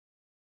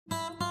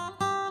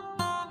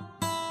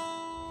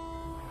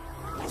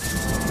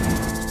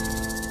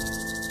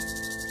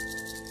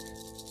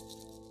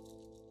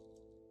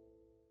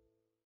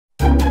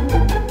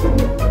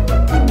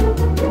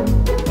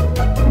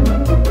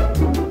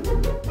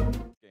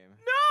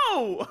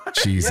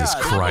Jesus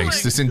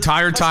Christ. This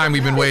entire time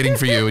we've been waiting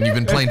for you and you've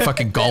been playing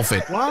fucking golf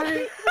it.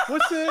 Why?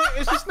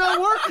 It's just not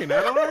working.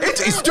 I don't know.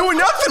 It's doing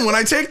nothing when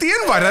I take the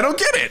invite. I don't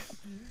get it.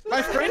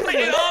 My friend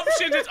In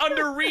options, it's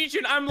under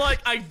region. I'm like,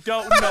 I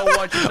don't know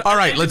what you're All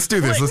right, let's do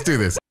this. Let's do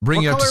this.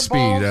 Bring you up to color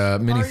speed.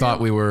 balls Minnie are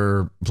thought we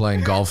were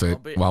playing golf it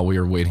while we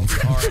were waiting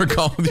for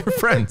golf with your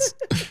friends.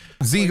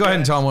 Z, go ahead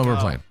and tell them what we're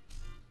playing.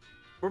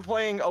 We're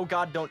playing, oh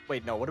god, don't,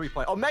 wait, no, what are we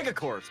playing? Oh, Mega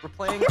Course. We're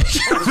playing.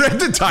 Read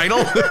the title.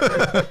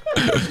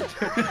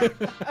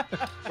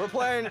 We're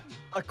playing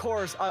a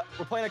course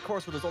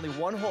where there's only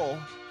one hole,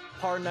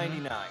 par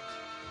 99.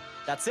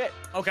 That's it.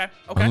 Okay.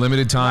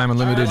 Unlimited time,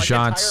 unlimited Like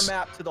shots. entire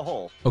map to the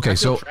hole. Okay,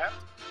 so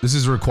this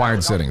is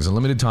required settings.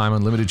 Unlimited time,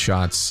 unlimited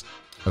shots.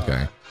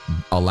 Okay.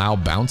 Allow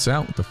bounce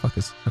out? What the fuck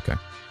is... Okay.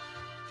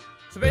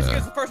 So basically,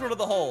 it's the first one to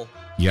the hole.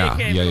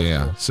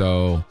 Yeah.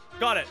 So...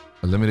 Got it.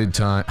 Unlimited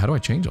time. How do I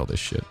change all this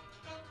shit?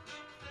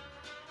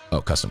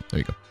 Oh, custom. There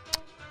you go.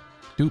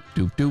 Doop,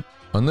 doop, doop.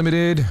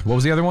 Unlimited. What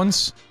was the other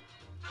ones?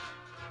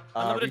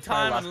 Unlimited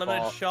time,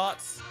 unlimited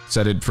shots.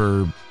 Set it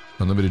for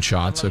unlimited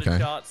shots. Unlimited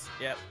Okay. shots.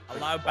 Yep.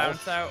 Allow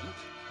bounce out.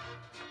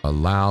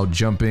 Allow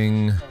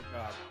jumping.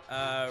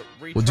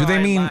 Retry, Well, do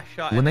they mean last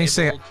shot when they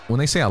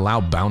enabled. say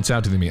allow bounce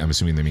out? Do they mean? I'm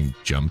assuming they mean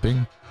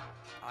jumping.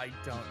 I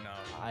don't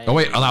know. Oh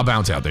wait, allow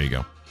bounce out. There you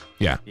go.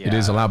 Yeah, it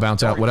is allow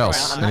bounce out. What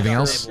else? Anything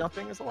else?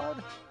 Jumping is allowed?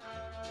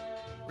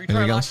 Retry Anything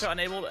last else? shot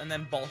enabled, and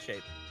then ball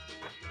shape.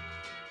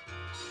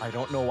 I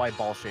don't know why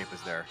ball shape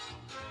is there.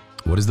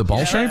 What is the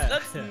ball shape?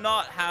 Let's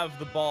not have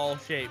the ball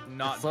shape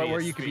not It's be like a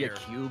where you could be a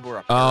sphere. cube or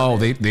a Oh,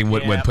 pyramid. they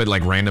would put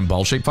like random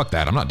ball shape. Fuck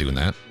that. I'm not doing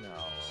that. No.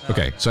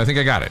 Okay, so I think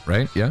I got it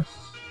right. Yeah,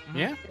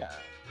 Yeah.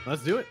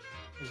 Let's do it.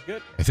 It's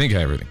good. I think I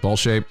have everything. Ball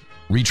shape.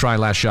 Retry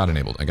last shot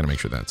enabled. I gotta make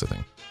sure that's a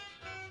thing.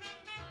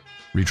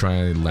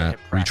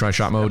 Retry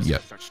shot mode.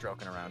 Yep. Start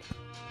stroking around.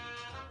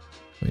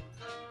 Wait.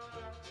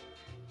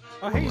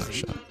 Oh, One hey, last Z.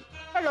 shot.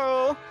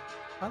 Hello.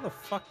 How the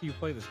fuck do you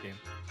play this game?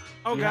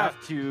 Oh, you have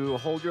to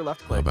hold your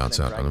left click. Allow bounce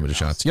and then out. drag your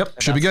Unlimited mouse. shots. Yep,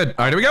 And should be that's- good.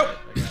 All right, here we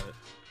go.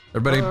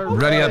 Everybody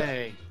ready up?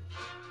 Hooray.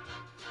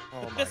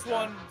 Oh my This God.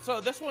 one,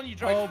 so this one you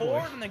drag Oh, boy.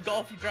 forward, and then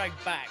golf you drag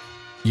back.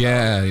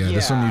 Yeah.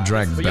 This one you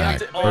drag But you have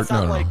back. to- but it's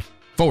not like-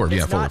 Forward. it's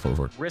Yeah, forward, not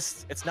forward.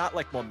 Wrist. It's not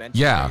like momentum.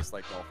 Yeah. Based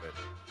like golf it.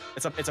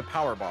 It's a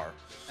power bar.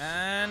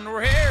 And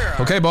we're here.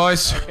 Okay,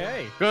 boys.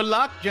 Okay. Good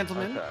luck,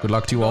 gentlemen. Okay. Good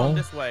luck to you Going all.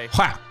 this way.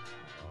 Ha!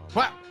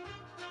 Wow.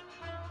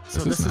 So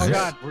This this is is nice.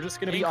 God. We're just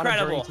gonna be on a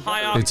Incredible. journey High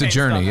together. It's a octane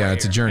journey. stuff Yeah, right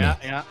it's a here. journey.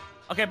 Yeah.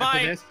 Okay, After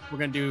bye. this, we're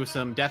gonna do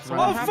some death So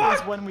runs. what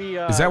happens when we?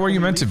 Is that where when you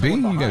we meant to leave be?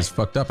 someone You guys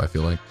behind? fucked up, I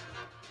feel like.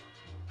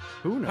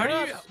 Who knows? How do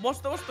you? What's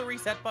the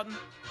reset button?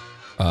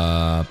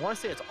 I want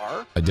to say it's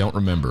R. I don't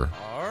remember.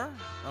 R.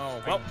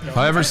 Oh well.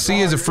 However,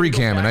 C is a free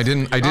cam, and I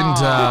didn't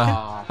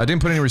Aw.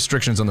 put any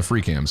restrictions on the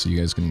free cam, so you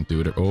guys can do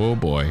it. Oh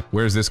boy,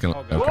 where's this gonna?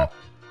 Oh, God. Okay.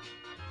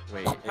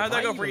 Wait, How'd that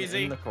am go I for even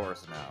easy? in the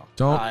course now?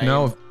 Don't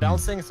know.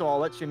 Bouncing, so I'll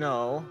let you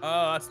know.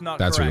 Oh, that's not.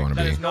 That's where you correct.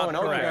 wanna That be. is not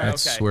No, no, correct.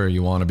 That's Okay. where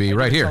you want to be,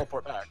 right here.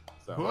 Teleport back.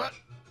 So. What?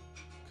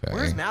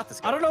 Where's Okay. Mathis?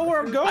 I don't know where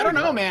I'm going. I don't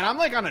know, man. I'm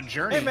like on a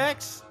journey. Hey,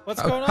 Max. What's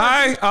Oh, going on?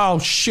 hi. Oh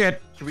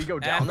shit. Should we go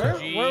down there?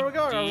 G, Where are we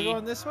going? Are we D.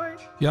 going this way?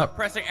 Yep.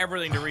 Pressing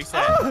everything to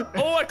reset.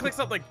 Oh, I clicked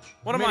something.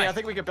 What am Minnie, I? I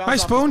think we can bounce Hi, off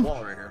Spoon. this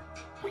wall right here.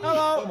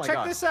 Hello. Oh my Check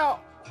God. this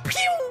out.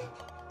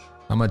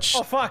 How much?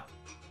 Oh fuck.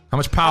 How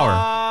much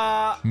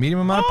power? Medium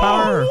amount of Oh,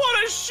 power.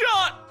 what a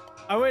shot!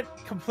 I went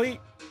complete.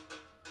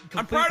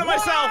 I'm proud of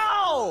myself.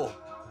 Wow!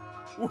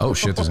 Oh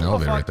shit, there's an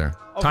elevator right there.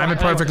 Time it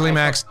perfectly,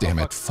 Max. Damn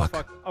it.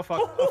 Fuck. Oh fuck.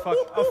 Oh fuck.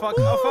 Oh fuck.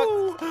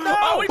 Oh fuck.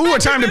 Oh, we Ooh, I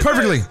made timed it this way.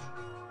 perfectly.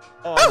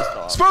 Oh, I missed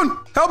off. Spoon,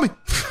 help me.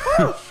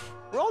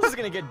 We're all just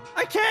gonna get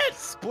I can't.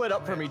 split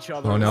up from each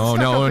other. Oh no,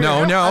 no,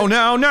 no, no,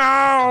 no, I'm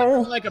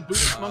no. like a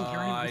Buddhist monk Oh,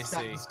 journey I to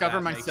see. discover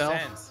That makes myself.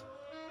 sense.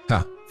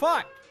 Huh.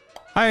 Fuck.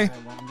 Hi. I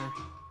wonder.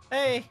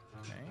 Hey.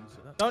 Okay,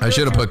 so that- Don't I do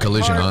should it have put too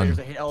collision hard. on. Elevators,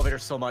 I hate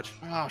elevators so much.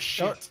 Oh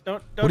shit.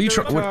 Don't What do you do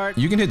try? it too hard.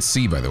 You can hit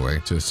C, by the way,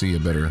 to see a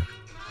better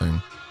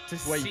thing. To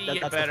Wait, see that-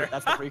 it that's better. The,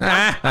 that's the free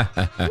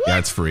Yeah,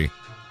 it's free.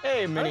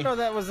 Hey, I Minnie. didn't know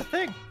that was a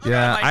thing.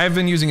 Yeah, Like- I've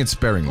been using it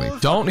sparingly.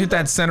 Don't hit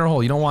that center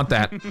hole. You don't want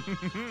that. Look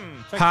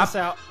Check Hop. this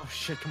out. Oh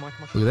shit, come on,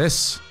 come on. at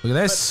this. Look at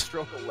That's this.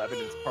 stroke 11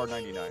 is par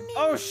 99.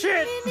 Oh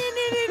shit.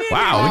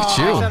 Wow, look at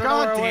Oh, you. I don't know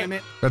God where I damn went.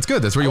 it. That's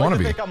good. That's where you I want like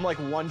to be. think I'm like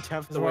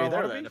 1/10 the where I way there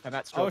wanna then, be? if I'm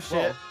at stroke Oh shit.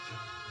 12.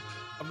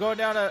 I'm going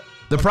down a.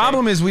 The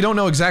problem is we don't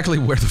know exactly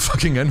where the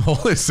fucking end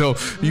hole is, so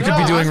you could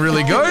be No, doing I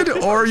really know.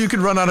 good, or you could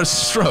run out of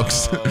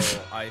strokes.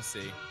 Oh, I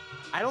see.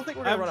 I don't think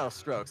we're gonna run out of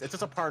strokes. It's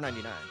just a par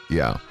 99.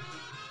 Yeah.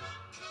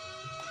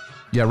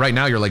 Yeah, right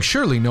now you're like,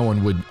 surely no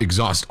one would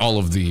exhaust all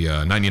of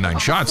the 99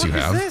 shots you What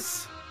is have.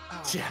 this?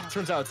 Yeah, it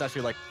turns out it's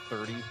actually like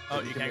 30. Oh,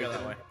 you can't go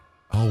that way.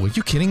 Oh, are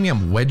you kidding me?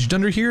 I'm wedged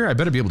under here? I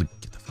better be able to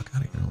get the fuck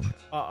out of here.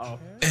 Uh-oh.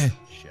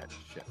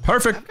 Shit.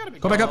 Perfect. gotta be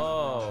Go back up.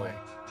 Oh.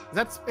 Is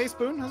that Space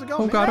Spoon? How's it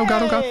going? Oh god, oh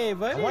god, oh god. Hey,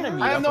 buddy. I wanna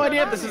meet I have up no with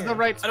idea if Matt this is here. the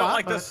right I spot. don't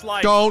like but- the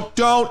slide.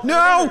 Don't,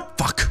 no!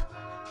 Fuck.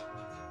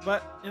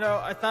 But, you know,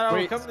 I thought I would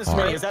Wait, come this All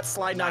way right. is that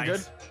slide not good?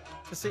 Nice.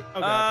 to see. Oh,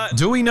 God.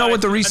 Do we know no,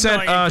 what the it's annoying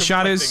reset and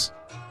shot is?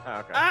 Oh,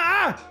 okay.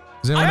 Ah!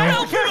 Does I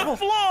anyone know? fell through the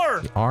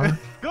floor. R?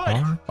 Good.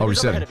 R? Oh, Who's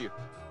up reset. ahead of you?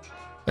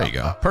 There you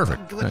go.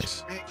 Perfect.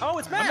 Nice. Oh,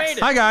 it's I Max. made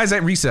it. Hi guys, I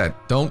reset.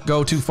 Don't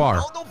go too far.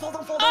 Oh, don't fall,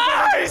 don't fall, don't fall.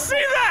 I see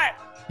that.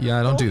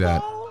 Yeah, don't do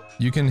that.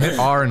 You can hit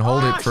R and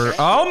hold it for.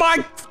 Oh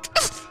my!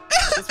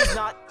 This was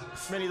not,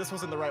 Minnie, this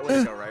wasn't the right way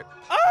to go, right?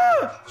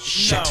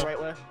 Shit. The right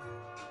way?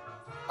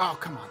 Oh,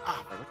 come on.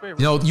 Ah. Which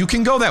way? No, you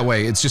can go that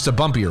way. It's just a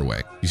bumpier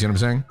way. You see what I'm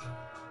saying?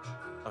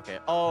 Okay.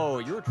 Oh,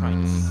 you were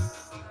trying to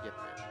skip it.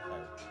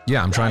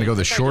 Yeah, I'm trying to go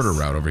the I think I shorter just-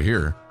 route over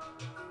here,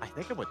 I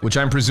think it would. which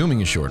I'm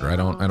presuming is shorter. I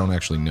don't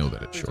actually know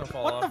that it's Please don't shorter.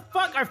 fall What off. the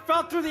fuck? I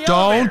fell through the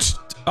elevator. Don't.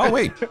 Oh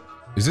wait.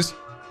 Is this?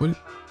 What?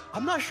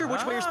 I'm not sure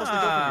which way you're supposed to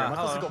go from here. Am I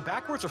supposed to go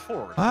backwards or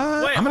forward? Wait,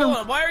 I'm hold gonna.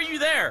 on. Why are you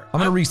there? I'm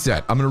gonna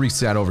reset. I'm gonna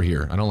reset over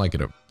here. I don't like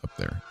it up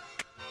there.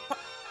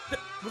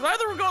 Was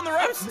either we're going the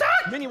right stuck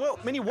Minnie,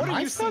 what Am are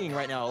I you stuck? seeing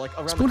right now? Like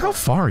around Spoon, the how corner?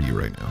 far are you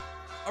right now?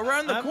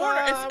 around the I'm, corner?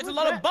 It's a with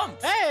lot of Matt.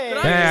 bumps. Hey.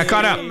 Did Hey, I see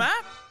caught it up. on the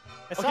map?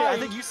 saw Okay, I you.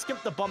 think you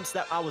skipped the bumps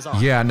that I was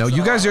on. Yeah, no,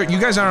 you So-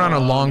 guys are on a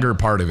longer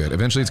part of it.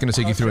 Eventually, it's gonna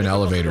take you through an Okay,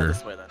 let's go elevator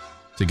this way then.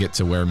 to get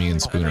to where me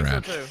and Spoon are I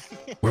at. think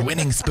so too. We're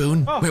winning,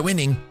 Spoon. Oh. We're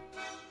winning.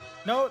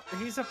 No,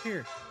 he's up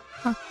here.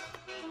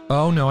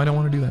 Oh no, I don't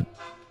want to do that.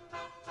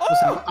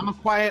 Listen, I'm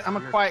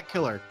a quiet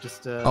killer.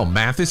 Just Oh,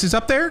 Mathis is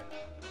up there?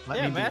 let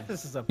Yeah, me be.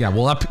 Mathis is up Yeah,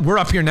 here. well, we're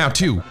up here now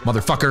too,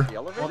 motherfucker. The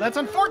elevator? Well, that's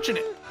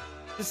unfortunate.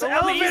 This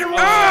elevator was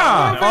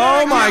Ah!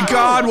 Oh my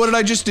God! What did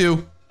I just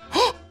do?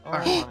 Oh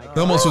my It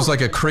almost was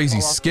like a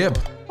crazy skip.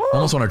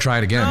 Almost want to try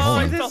it again. No, Hold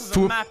I on. fell to the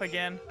Foop. map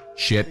again.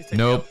 Shit.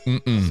 Nope.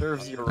 Mm-mm.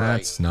 Serves you right.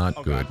 That's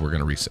not good. We're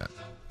gonna reset.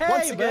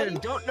 Once Hey, again, buddy.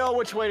 don't know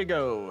which way to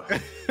go.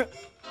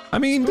 I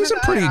mean, these are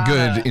pretty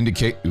good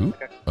indicate. Ooh.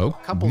 Oh.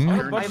 Couple mhm.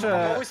 third. bunch I'm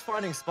of- always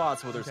finding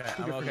spots where there's Okay,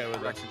 two I'm different okay with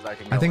it. directions I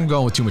can go. I think I'm in.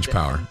 going with too much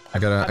power. I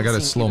gotta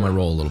seen slow my either.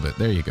 roll a little bit.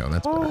 There you go.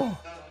 That's better. Oh.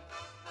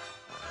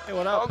 Hey,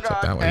 what up? What's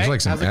up that way? Hey, There's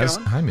like some how's it S.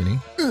 going? Hi, Minnie.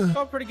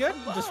 Oh, pretty good.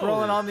 Just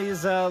rolling on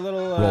these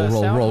little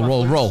Roll, sound roll,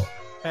 mufflers roll.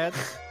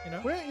 pads, you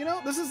know. Well, you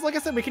know, this is like I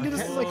said, we can do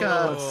this as like Oh,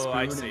 a.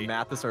 I Spoon see. and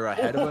Mathis are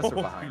ahead of us or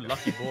You behind us.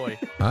 lucky boy.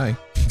 Hi.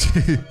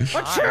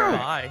 Achoo!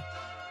 Hi.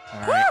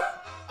 All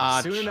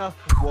right. Soon enough,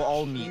 we'll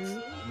all meet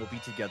and we'll be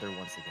together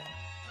once again.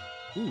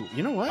 Ooh,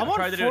 you know what? I'm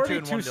tried on to do a 2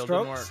 in 42 1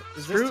 deal, didn't strokes.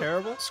 Is Screw- this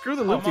terrible? Screw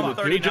the I'm loop on de loop,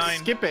 dude. Just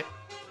 39. skip it.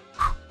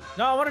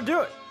 No, I want to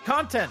do it.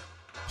 Content.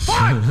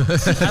 I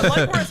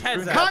like where his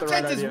head's at. Got the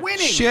Content right is idea.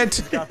 winning.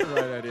 Shit. Got the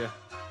right idea.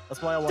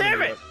 That's why I wanted Damn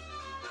to do it!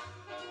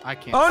 I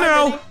can't. Oh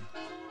no.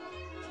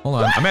 Hold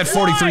on. I'm at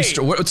 43 Why?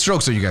 strokes. What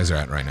strokes are you guys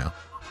at right now?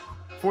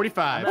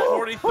 45.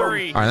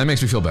 43. All right, that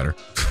makes me feel better.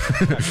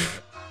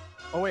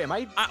 Oh wait, am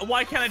I? Did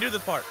Why can't I do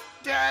this part?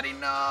 Daddy,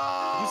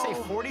 no. you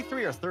say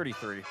 43 or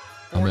 33?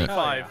 I'm at,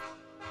 45.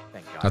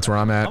 Thank God. that's where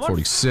I'm at. I'm on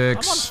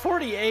 46.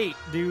 48,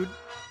 dude.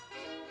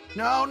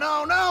 No,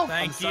 no, no.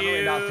 Thank suddenly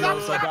you. not feeling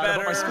so bad about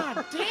my Better. score.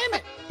 God damn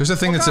it. There's a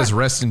thing that says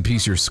 "Rest in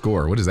peace, your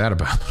score." What is that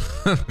about?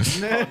 Oh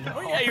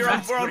yeah, we're on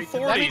That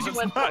 40s. means you It's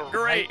went the not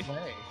great. right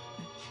way.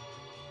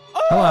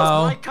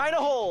 Hello. My kind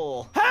of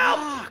hole. Help!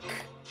 All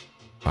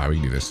right, we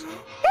can do this.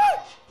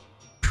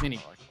 Minnie,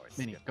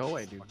 Minnie, go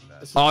away, dude.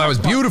 This is Oh, that was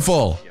fun.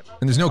 beautiful.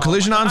 And there's no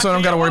collision on, so I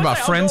don't gotta worry about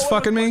friends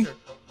fucking me.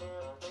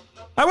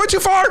 I went too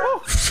far.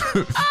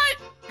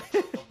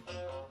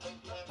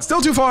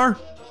 Still too far.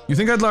 You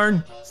think I'd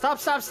learn? Stop,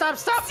 stop, stop,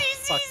 stop!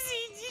 Fuck.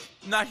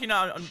 No, actually,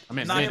 no. I'm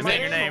in, not I'm even in,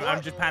 saying your I'm in. name.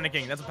 I'm just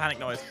panicking. That's a panic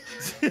noise.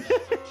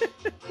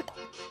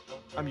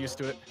 I'm used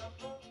to it.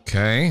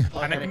 Okay.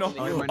 Panic noise.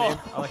 I like my name.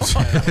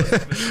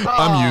 Oh.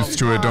 I'm used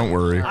to it. Don't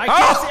worry. I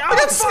can't see. Oh, I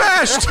got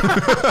smashed.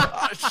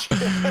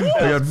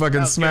 I got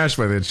fucking smashed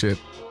by that shit.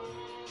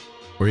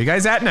 Where you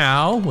guys at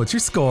now? What's your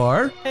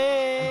score?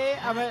 Hey,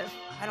 I'm at.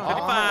 I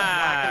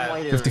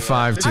don't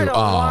 55. 55 I too. don't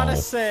want to Oh.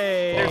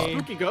 say. There's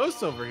spooky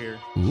ghosts over here.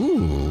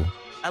 Ooh.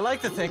 I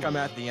like to think I'm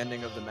at the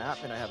ending of the map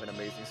and I have an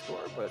amazing score,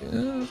 but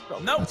Yeah, it's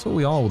probably, Nope. that's what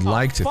we all would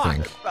like to fuck.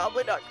 think.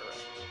 probably not correct.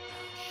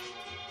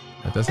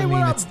 That doesn't Hey, what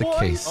mean up, it's the boys?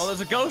 case. Oh, there's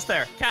a ghost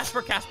there.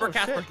 Casper, Casper, Oh,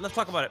 Casper. shit. Let's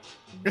talk about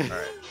it.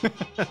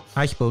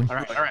 Hi, Spoon. All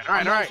right, all right, all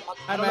right, all right.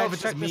 I don't know if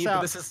it's check just this me, but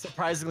out. this is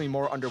surprisingly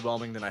more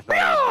underwhelming than I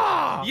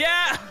thought.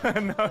 Yeah.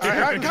 No,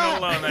 right, you're go.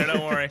 alone there.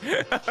 Don't worry.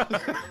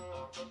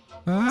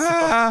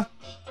 Ah,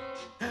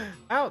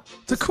 Out.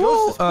 it's a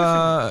cool,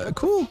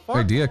 cool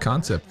idea,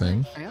 concept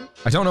thing. Man.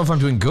 I don't know if I'm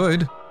doing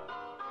good.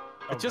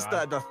 It's just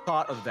the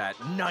thought of that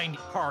 90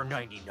 par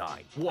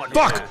 99. One.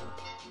 Fuck! hit.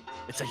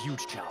 It's a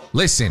huge challenge.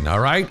 Listen,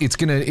 all right, it's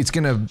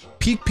gonna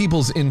pique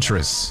people's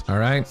interests, all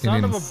right. Son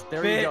And of in, a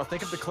There you go. bitch.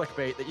 Think of the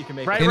clickbait that you can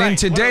make. Right, and right. in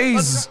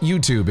today's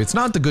YouTube, it's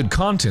not the good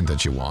content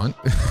that you want.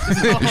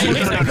 It's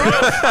a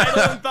ghost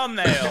title and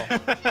thumbnail.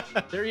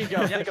 There you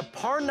go. Think of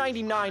par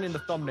 99 in the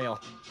thumbnail.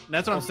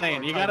 That's what I'm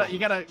saying. You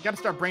gotta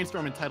start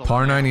brainstorming titles.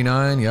 Par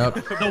 99, yep.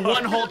 The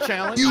one hole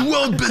challenge. You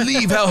won't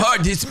believe how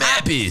hard this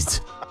map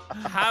is.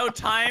 How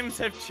times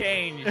have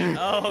changed.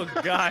 Oh,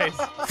 guys.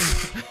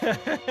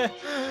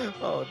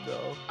 Oh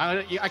no.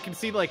 I can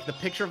see like the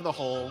picture of the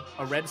hole,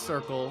 a red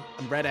circle,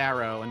 a red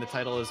arrow, and the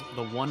title is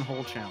the one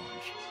hole challenge.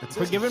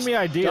 Quit giving me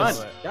ideas.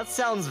 Done. That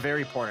sounds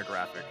very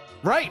pornographic.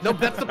 Right. No,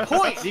 that's the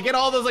point. You get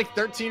all those like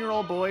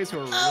 13-year-old boys who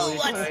are really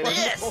excited.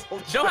 this?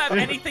 Don't have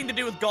anything to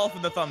do with golf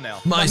in the thumbnail.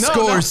 My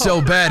score is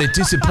so bad it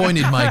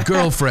disappointed my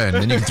girlfriend.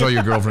 And you can throw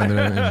your girlfriend in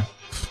there. Yeah.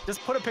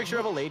 Just put a picture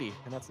of a lady,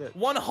 and that's it.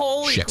 One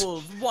hole Shit.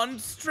 equals one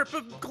strip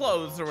of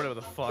clothes or whatever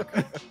the fuck.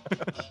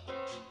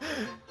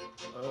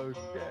 Okay.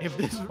 If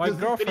this My video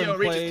girlfriend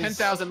reaches plays-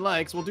 10,000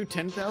 likes, we'll do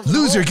 10,000.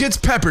 Loser gets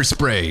pepper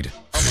sprayed.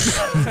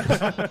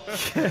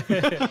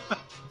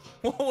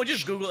 We'll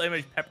just Google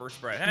image pepper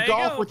spray. There you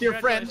Golf go. with your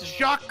friends, Congratulations.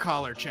 shock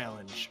collar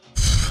challenge.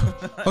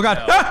 Oh god.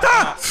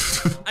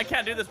 No. I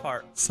can't do this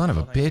part. Son of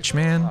a bitch,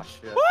 man. Oh,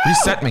 shit.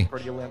 Reset me.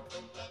 Pretty limp.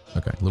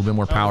 Okay, a little bit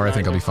more power. I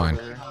think I'll be fine.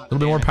 A little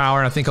bit more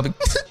power. I think I'll be.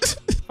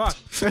 Fuck.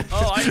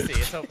 Oh, I see.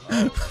 It's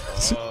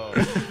oh.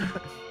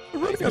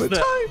 I'm running out of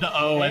time. The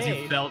O as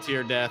Hey. you fell to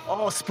your death.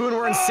 Oh, Spoon,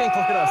 we're in sync.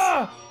 Look at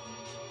us.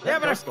 Yeah,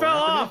 but I ghost going fell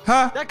after me. off.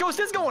 Huh? That ghost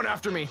is going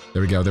after me.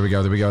 There we go. There we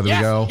go. There we go. There Yes,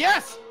 we go.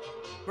 yes.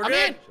 We're I'm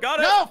good. in. Got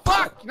it. No,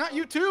 fuck. Not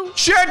you too.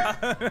 Shit.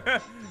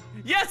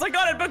 Yes, I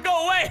got it, but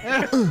go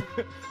away.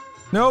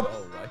 Nope.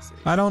 Oh, I see.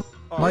 I don't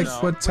like no.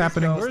 what's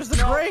happening. Where's the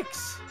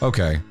brakes?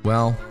 Okay.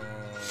 Well,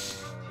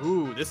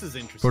 Ooh, this is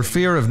interesting. for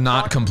fear of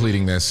not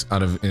completing this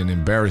out of an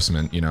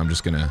embarrassment, you know, I'm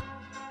just gonna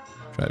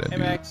try to Hey,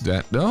 do Max.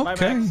 that. Bye,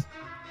 Okay. Max.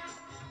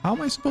 How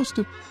am I supposed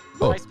to?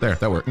 Oh, Nice. there.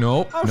 That worked.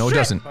 No. Oh, no, it shit.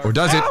 doesn't. Or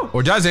does it? Ow.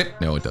 Or does it?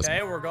 No, it doesn't.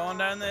 Okay, we're going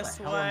down this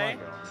Where the hell am I way.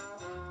 going?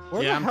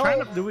 Where Yeah, the I'm hell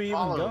trying to do we even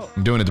follow. go?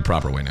 I'm doing it the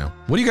proper way now.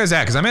 What are you guys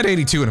at? Because I'm at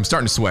 82 and I'm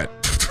starting to sweat.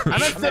 I'm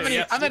at 70.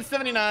 yeah. I'm at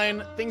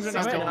 79. Things are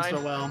not going 79.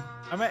 so well.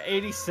 I'm at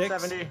 86.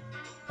 70.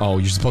 Oh,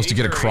 you're supposed to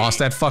get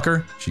across 83. that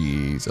fucker?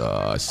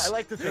 Jesus. I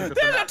like to think that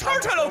There's a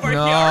turtle over here.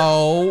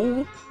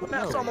 No. the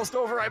map's almost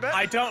over, I bet.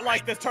 I don't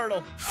like this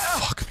turtle.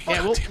 Fuck me.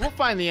 Yeah, we'll goddamn it. we'll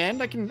find the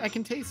end. I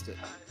can taste it.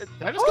 Did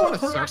I just go in a We're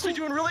circle? actually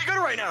doing really good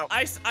right now.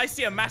 I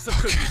see a massive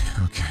cookie.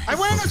 Okay. I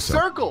went in a Focus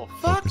up. circle.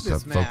 Fuck Focus this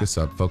up, map. focus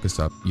up, focus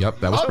up. Yep,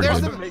 that was Oh, pretty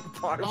there's good. the- Make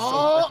parts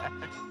Oh. so bad.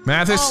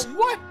 Mathis, Oh,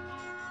 what?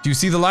 do you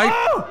see the light?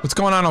 Oh! What's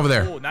going on over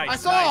there? Oh, nice. I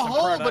saw nice. a I'm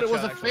hole, proud of but it that was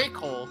a shot, actually. fake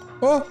hole.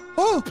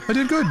 Oh, I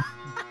did good.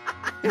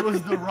 It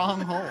was the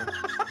wrong hole.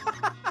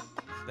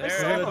 Is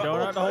There. it a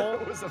donut hole?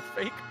 It was a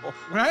fake hole.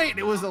 Right?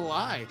 It was a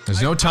lie.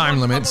 There's no time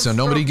I'm limit, so almost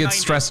nobody stroke gets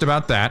 90. stressed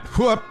about that.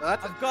 Whoop.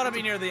 That's I've got to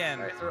be near the end.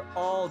 Alright, they're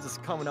all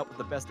just coming up with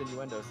the best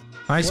innuendos.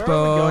 Hi, Where are we Spoon.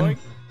 going?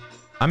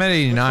 I'm at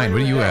 89.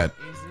 What are you at?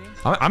 Easy.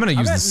 I'm gonna I'm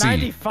use the at C.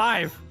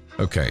 95.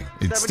 Okay.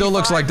 It still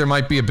looks like there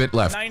might be a bit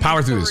left.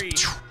 Power through this.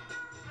 93.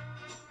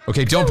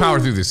 Okay, don't power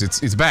through this.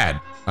 It's bad.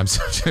 I'm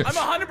sorry. I'm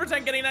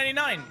 100% getting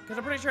 99 because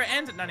I'm pretty sure it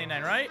ends at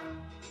 99, right?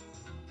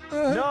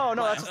 No,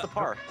 that's just the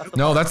par. That's the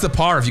No, par. that's the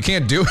par. If you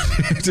can't do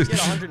it. Get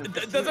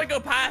 150. Does it go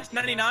past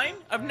 99?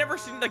 I've never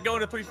seen that go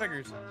into 3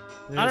 figures.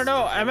 I don't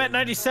know. I'm at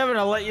 97.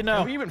 I'll let you Can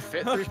know. we even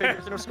fit 3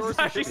 figures in our scores?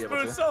 We Actually, should be able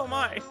Spoon, to. so am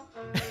I.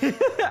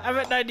 I'm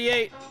at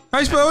 98.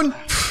 Hi, Spoon.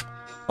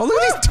 Oh,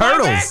 look at these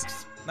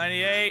turtles.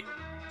 98.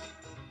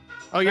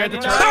 Oh, you're at the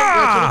 99. turtle.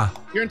 Ah!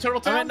 You're in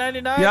Turtle I'm at Town?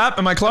 99. Yep.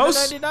 Am I I'm close?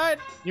 at 99.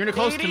 You're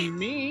close 80. to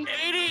me.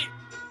 80.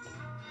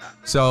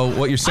 So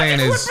what you're saying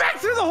I is went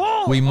back through the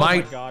hole. we Oh my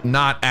might God.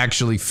 not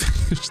actually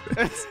finish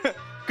this.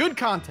 Good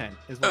content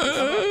is what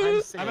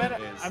I'm saying I'm at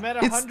it is.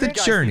 100. It's the You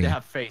guys journey. need to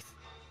have faith.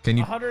 Can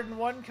you?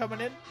 101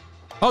 coming in.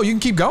 Oh, you can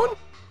keep going.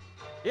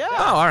 Yeah. Oh,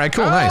 all right,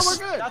 cool, Oh, nice.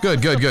 we're good. That's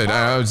Good, just good, the good.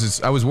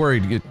 par. I was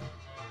worried.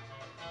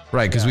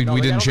 Right, because Yeah, no, we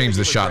like, I didn't don't change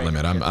think the it shot was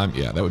limit. right.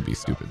 Yeah, that would be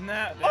stupid.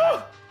 Nah,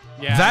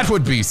 Yeah. That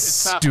would be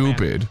it's tough, man.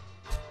 stupid.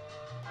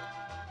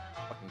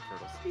 Fucking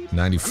turtles.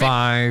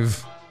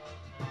 95.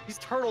 These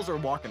turtles are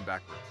walking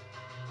backwards.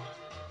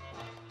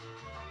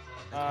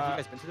 Have you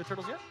guys been to the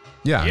turtles yet?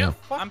 Yeah, I know.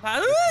 I'm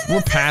past.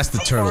 We're past the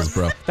turtles,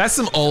 bro. That's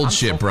some old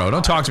shit, bro.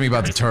 Don't talk to me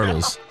about the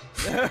turtles.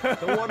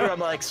 No wonder I'm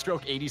like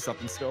stroke 80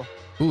 something still.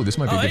 Ooh, this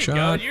might be Oh, a there good you go.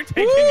 shot. You're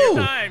taking Woo! your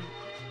time.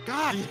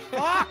 God,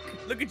 fuck.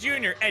 Look at you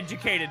and your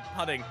educated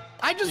putting.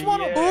 I just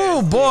want to. Yeah.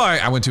 Oh boy,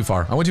 I went too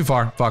far. I went too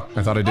far. Fuck,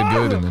 I thought I did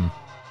good, and then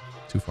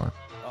too far.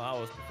 Oh, that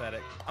was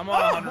pathetic. I'm Oh,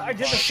 on 100. I did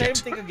the Shit.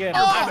 same thing again.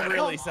 I'm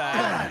really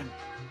sad.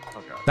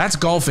 Okay. That's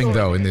golfing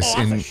though. In this,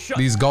 Oh, in that's a shot.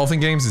 these golfing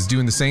games, is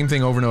doing the same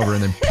thing over and over,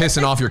 and then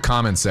pissing off your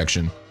comment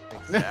section.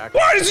 Exactly.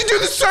 Why does he do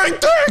the same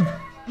thing?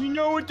 You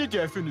know what the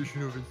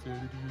definition of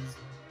insanity is.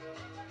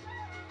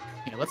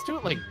 Yeah, let's do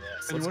it like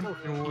this. Let's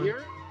Anyone? go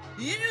here.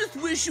 You just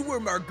wish you were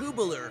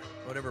Markiplier.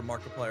 Whatever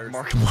Markiplier is.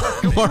 Mark.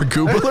 Mark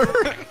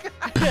Goobler?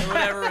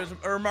 Whatever is,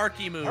 or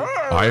Marky Moo.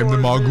 I am the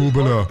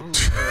Margoobler.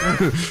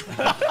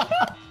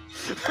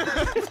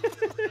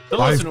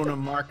 Don't I've- listen to him,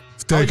 Mark.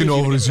 Taking I'll use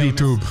over you his to get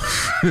famous.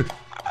 YouTube.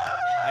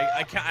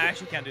 I can't. I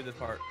actually can't do this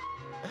part.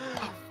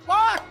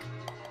 Fuck!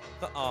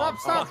 Oh, Stop,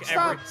 fuck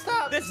stop, every-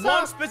 stop. This stop,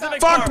 one specific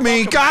Fuck part, me,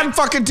 welcome God back.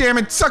 fucking damn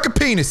it, suck a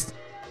penis.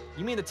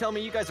 You mean to tell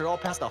me you guys are all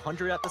past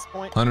 100 at this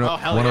point? 100, Oh,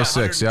 hell yeah,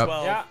 106, yep.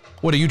 112. Yeah.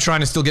 What, are you trying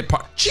to still get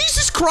par?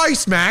 Jesus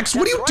Christ, Max,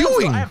 what are you That's right,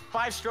 doing? I have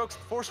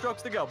 4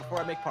 strokes to go before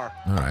I make par.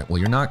 All right, well,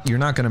 you're not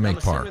gonna make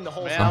par. assuming the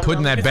whole Man, I'm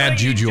putting that Considering bad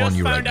juju you on just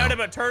you right found out now.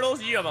 about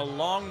turtles, you have a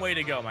long way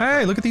to go, my Hey,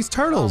 friend. look at these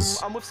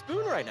turtles. I'm with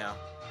Spoon right now.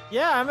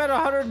 Yeah, I'm at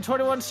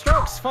 121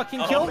 strokes.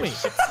 Fucking kill me.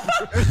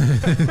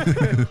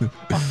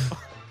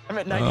 I'm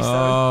at 97.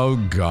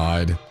 Oh,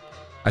 God.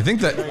 I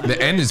think that the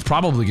end is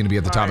probably going to be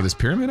at the top of this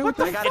pyramid. I would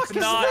I think. gotta It's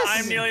finish not. this.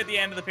 I'm nearly at the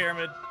end of the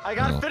pyramid. I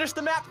gotta Oh. finish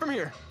the map from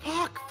here.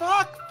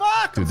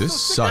 Fuck! Dude, this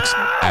sucks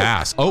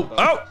ass.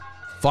 Oh!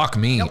 Fuck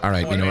me. All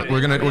right, you know what?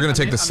 We're gonna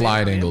take the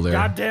slide angle there.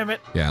 God damn it.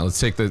 Yeah, let's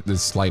take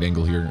this slight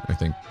angle here. I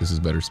think this is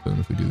better, Spoon,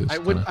 if we do this. I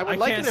would I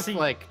like can't it if see.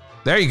 like.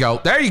 There you go.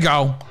 There you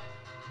go.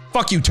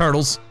 Fuck you,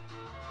 turtles.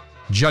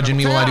 Judging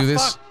me while I do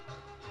this. Fuck.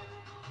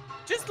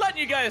 Just letting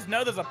you guys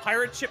know there's a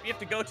pirate ship you have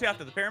to go to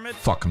after the pyramid.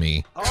 Fuck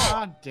me. God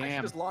I should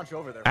damn. just launch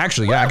over there.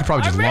 Actually, yeah, I could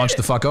probably just I made launch it.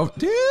 the fuck over.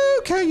 Dude,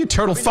 okay, you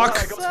turtle Let me know fuck.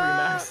 how that goes for you,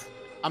 Max.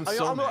 I'm I mean,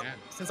 so mad.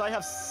 since I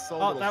have so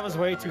Oh, little that was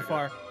stuff, way too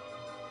far.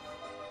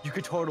 You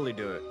could totally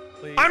do it.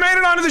 Please. I made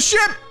it onto the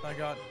ship. My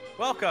God.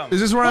 Welcome. Is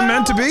this where I'm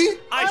meant to be?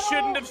 I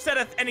shouldn't have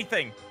said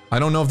anything. I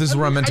don't know if this is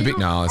where I'm meant to Are be. you-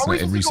 No, it's are we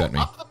not. It supposed to reset go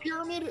me. Up the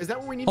pyramid? Is that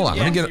what we need Hold to on,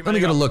 do? let me Yes, get you let me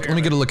get a better look. go Let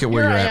me get a look at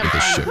where Here you're I at am with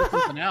this trying ship. to do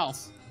something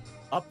else.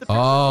 Up the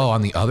Oh,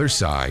 on the other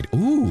side.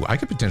 Ooh, I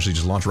could potentially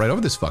just launch right over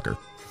this fucker.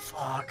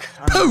 fuck.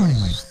 Boom!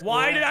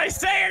 Why did I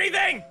say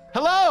anything?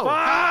 Hello.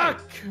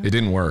 Fuck! It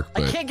didn't work,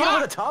 I but can't get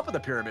over the top of the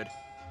pyramid.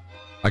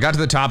 I got to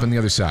the top and the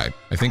other side.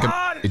 I think Come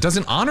on. it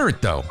doesn't honor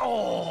it though.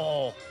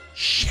 Oh.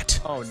 Shit.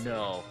 Oh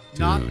no.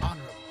 Not Dude.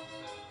 honorable.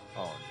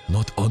 Oh,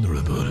 Not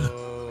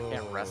honorable.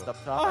 can't rest up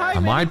Oh, top. hi, I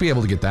might be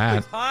able to get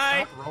that.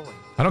 Hi. Stop rolling.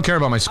 I don't care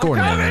about my score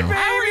I'm anymore coming, now.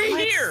 How are you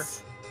here?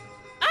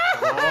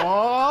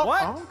 Oh.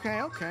 What?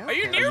 Okay. Okay. Are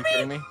you okay. near Are you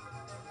kidding me? me?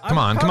 Come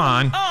on, come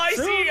on. Oh, I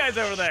see you guys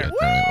over there. Shit, all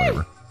right,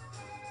 whatever.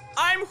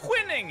 I'm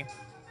winning.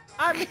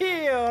 I'm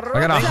here. I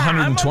got I'm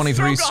on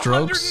 123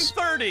 stroke strokes.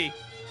 130.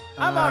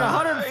 I'm on I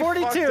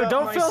 142. fucked up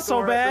Don't my feel so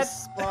score at bad.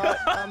 this spot.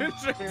 I'm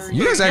very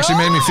You guys actually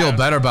made me feel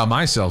better about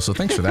myself, so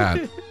thanks for that.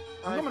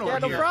 I'm coming Yeah, over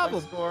no here.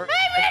 problem.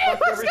 I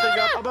fucked everything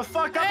up. I'm a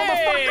fuck up. I'm a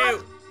Hey. fuck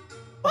up.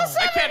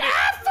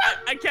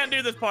 I can't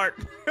do this part.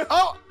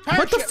 Oh.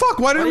 What the fuck?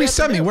 Why did it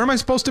reset me? Where am I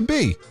supposed to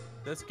be?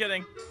 Just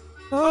kidding.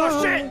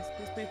 Oh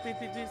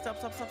Please, stop.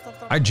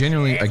 I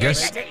genuinely, I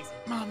guess.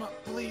 Mama,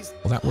 please.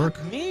 Will that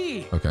work?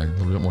 Me. Okay, a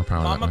little bit more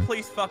power that Mama, way.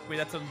 please fuck me.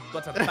 That's a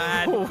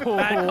bad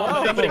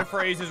combination of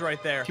phrases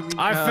right there. Can we,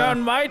 I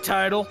found my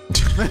title.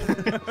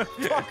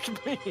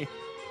 Fuck me.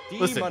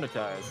 Listen.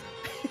 Demonetized.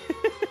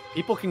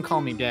 People can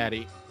call me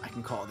daddy. I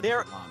can call them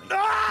They're- mommy.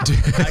 I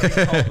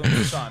can call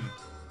them son.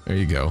 There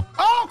you go.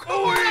 Oh, come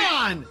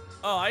on!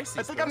 Oh, I see.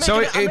 I think I'm So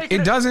making I'm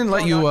making it doesn't let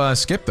Hold you on.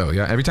 skip though.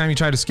 Yeah, every time you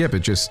try to skip,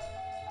 it's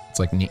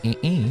like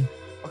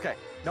Okay.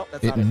 Nope,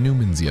 that's it not it.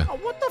 numens you. Oh,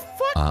 what the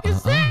fuck is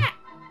Uh-uh. that?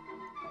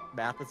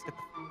 Math, let's get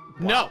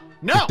the... No,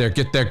 no.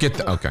 Get there.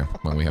 Okay,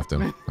 well we have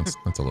to. That's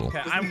a little.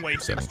 Okay, I'm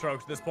wasting Upsetting.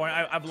 strokes at this point.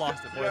 I've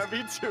lost it, boys.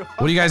 Yeah, me too.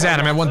 What are you guys at?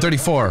 I'm at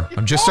 134.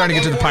 I'm just starting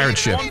to get to the pirate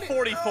ship.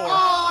 144.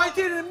 Oh, I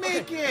didn't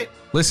make it.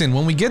 Listen,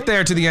 when we get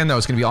there to the end though,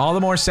 it's gonna be all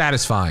the more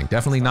satisfying.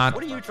 Definitely not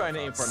What are you trying to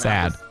aim for,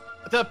 sad.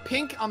 Matt? The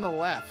pink on the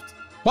left.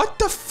 What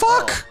the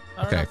fuck?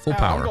 I don't Okay, know. full I'm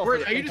power. going- Where,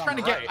 the are you pink just on trying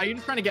to the get? right. Are you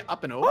just trying to get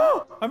up and over?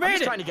 I I'm made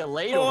just it. trying to get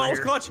laid Oh, over almost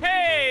here. clutch.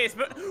 Hey,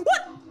 what?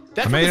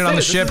 That's I what made this it on the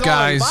is. This ship, is all-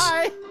 guys.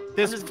 Bye.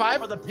 This I'm is just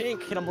five. for the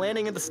pink, and I'm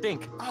landing in the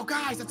stink. Oh,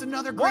 guys, that's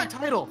another great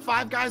title.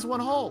 5 guys, 1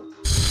 hole.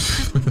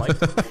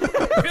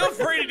 Feel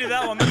free to do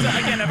that one. That's,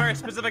 again, a very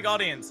specific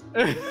audience.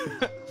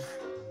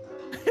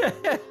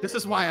 This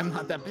is why I'm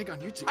not that big on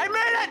YouTube. I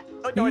made it!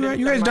 Oh, no, I didn't.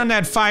 You guys done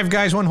that 5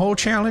 guys 1 hole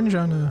challenge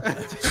on?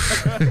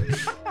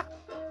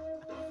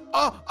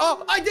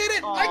 Oh, I did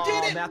it! I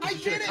did it! Matt, I you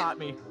should did have it! caught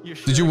me.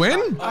 Did you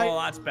win? Oh,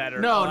 that's better.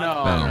 No, Oh, no,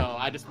 that's better. no.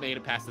 I just made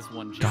it past this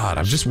one. God,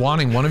 I'm just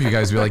wanting one of you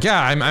guys to be like,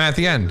 yeah, I'm at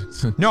the end.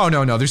 No,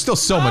 there's still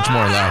so much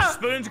more left.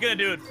 Spoon's gonna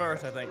do it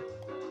first, I think.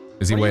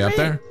 Is he What do way you up mean?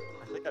 there?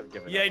 I think I've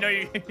given Yeah, up. you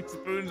know,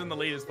 Spoon's in the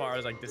lead as far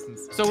as like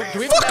distance. So do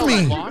we Fuck have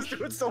me! launch?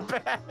 Doing so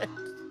bad.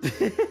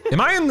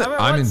 Am I in the? I'm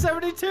at I'm in.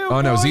 172.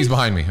 Oh no, boys. Z's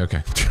behind me.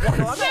 Okay. Well, I'm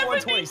at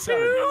 127.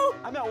 72.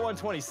 I'm at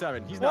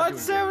 127. He's not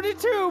doing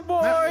 172,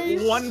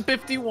 boys.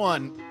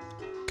 151. good.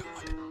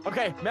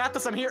 Okay,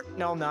 Mathis, I'm here.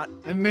 No, I'm not.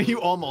 And then you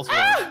almost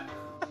won.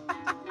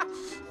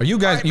 Are you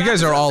guys? You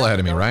guys are all ahead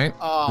of me, right?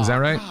 Oh, Is that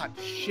right? God,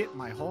 shit,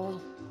 my hole.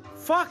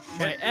 Fuck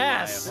my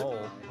ass.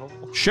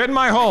 Shit in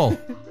my hole.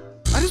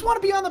 I just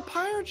want to be on the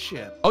pirate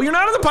ship. Oh, you're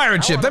not on the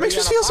pirate ship. wanna That makes be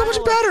me on a feel so much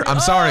pirate better. I'm Oh,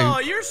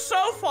 sorry. you're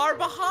so far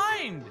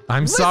behind.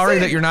 I'm sorry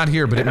that you're not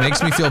here, but it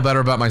makes me feel better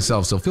about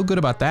myself. So feel good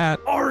about that.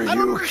 Are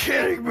you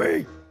kidding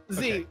me?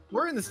 Z,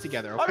 we're in this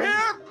together, I'm okay?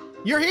 here.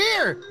 You're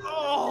here! Oh.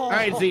 All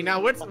right, Z, now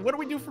what do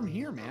we do from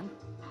here, man?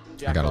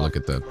 I gotta look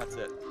at the. That's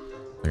it.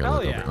 I gotta Hell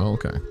look yeah. over. Oh,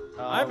 okay.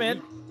 I'm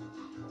in.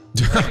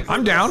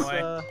 I'm down.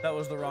 That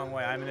was the wrong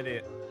way. I'm an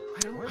idiot. I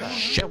don't Yeah,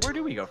 Shit. where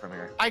do we go from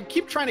here? I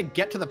keep trying to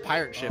get to the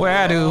pirate ship.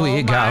 Where do we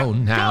Oh go my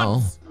now?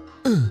 guts.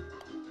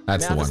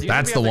 That's the Mathis, one. you That's think the we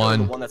have to go to one.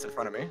 The one that's in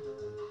front of me.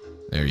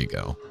 There you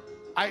go.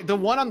 The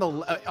one on the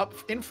up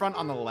in front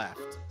on the left.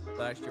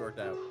 That actually worked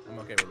out. I'm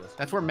okay with this.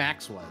 That's where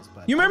Max was.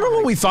 But You remember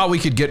when we thought we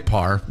could get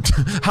par?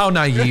 How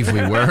naive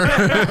we were.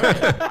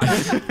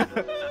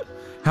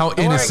 How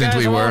innocent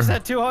we I'm were. almost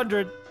at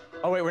 200.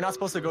 Oh wait, we're not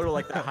supposed to go to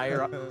like the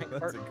higher up pink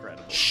part. That's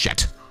incredible.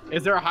 Shit.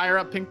 Is there a higher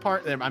up pink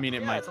part? I mean,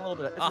 it Yeah, might. it's a little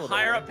bit. It's A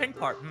higher up pink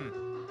part.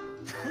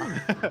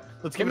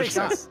 Let's It give it a makes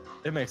shot. sense.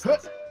 It makes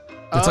sense.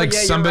 It's like yeah,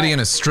 you're somebody right. in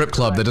a strip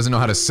club that doesn't know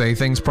how to say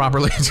things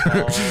properly.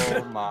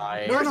 Oh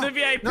my. Where's no. the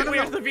VIP? No, no,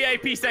 Where's no. the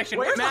VIP section?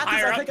 Wait, Where's the Matt,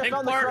 higher I up think I pink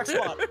found the part? correct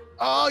spot.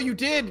 Oh, you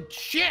did.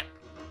 Shit.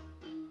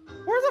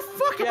 Where the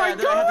fuck am Yeah, I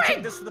then I have to take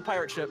going? this to the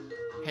pirate ship.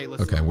 Hey,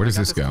 listen. Okay, where does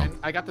I got this go?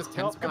 I got this 10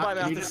 Well, spot. goodbye,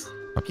 Can you Matt. just-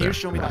 Up Can you there.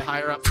 show me the Right.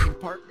 higher up pink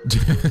part?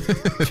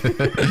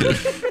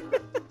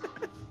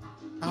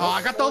 Oh,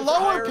 I got the Only for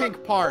lower higher-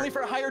 pink part. Only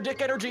for higher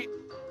dick energy.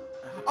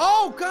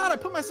 Oh God, I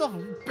put myself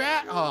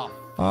back. Oh,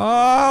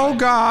 Oh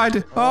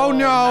God. Oh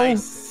no.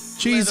 Nice.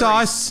 Jesus.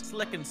 Slithery,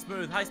 slick and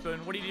smooth. Hi, Spoon.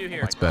 What do you do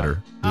here? What's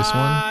better? This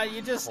one?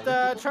 You just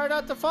try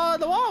not to fall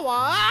in the wall.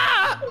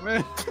 Ah!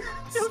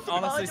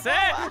 Honestly, say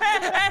it.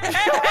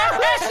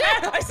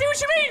 I see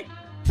what you mean.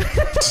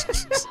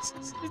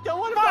 You don't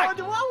want to fall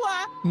into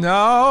Wawa.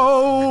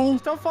 No.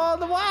 Don't fall in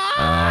the wall.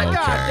 Okay.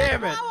 God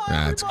damn it.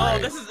 That's Oh,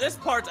 great. this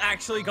part's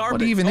actually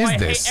garbage. even oh, is I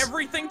this? hate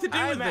everything to do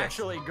with I'm this.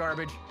 actually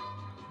garbage.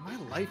 my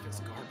life is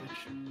garbage.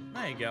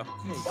 There you go.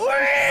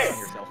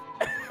 Yourself.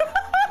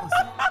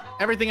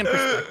 Everything in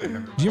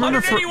perspective. Do you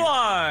remember for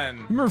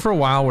 181. a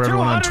while where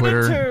everyone on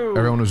Twitter, 202.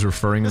 everyone was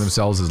referring to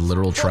themselves as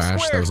literal trash? That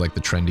squared. was like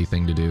the trendy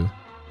thing to do.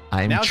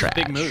 I'm Now it's trash.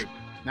 just big mood.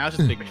 Now it's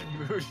just big mood.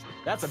 Mood.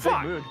 That's a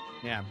Fuck. big mood.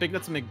 Yeah, big.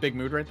 That's a big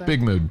mood right there.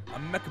 Big mood.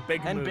 I'm make a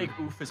big And mood. big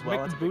oof as well.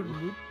 That's a big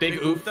mood. Big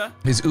oof. oofta.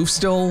 Is Oof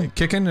still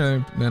kicking?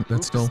 That's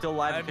Oof still. is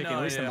still I live have and kicking, no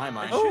at least in idea. my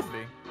mind. It should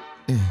be.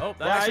 Oh,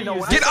 Well, actually, no,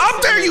 when I Get say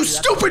up there, you that's-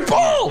 stupid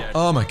ball!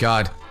 Oh my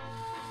God.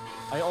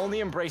 I only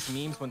embrace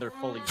memes when they're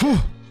fully.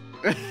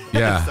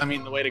 Yeah. I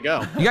mean, the way to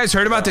go. You guys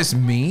heard about this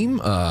meme?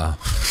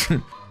 What?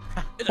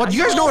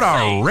 You guys know what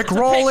a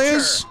Rickroll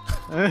is?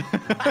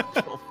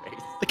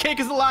 The cake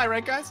is a lie,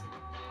 right, guys?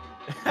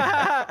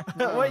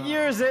 What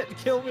year is it?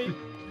 Kill me.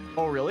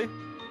 Oh really?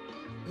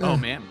 Oh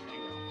man.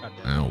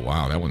 Oh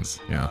wow, that one's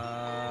yeah.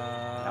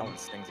 That one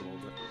stings a little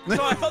bit.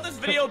 So I thought this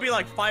video would be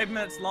like 5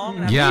 minutes long.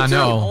 And Yeah, I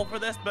no. All for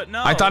this, but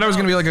no. I thought it was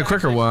gonna be like a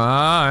quicker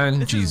one.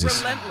 This Jesus.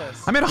 is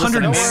relentless. I'm at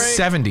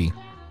 170.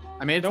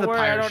 I made it to Don't the worry,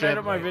 I pirate don't ship.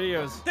 edit my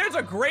videos. There's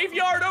a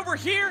graveyard over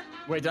here.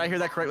 Wait, did I hear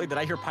that correctly? Did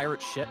I hear pirate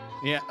shit?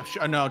 Yeah.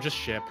 No, just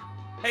ship.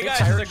 Hey Say guys,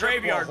 pirate there's a ship while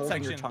graveyard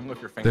holding your section. tongue with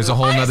your finger. There's a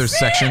whole I nother see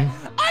section. it!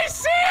 I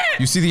see it!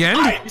 You see the end?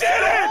 I did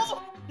it!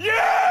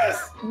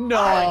 Yes!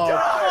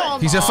 No.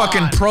 He's a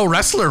fucking pro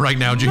wrestler right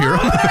now, did you hear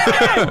him?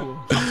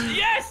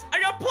 Yes!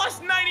 I got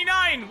plus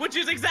 99, which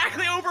is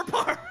exactly over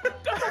par.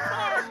 Double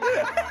par.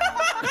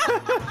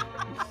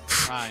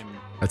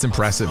 That's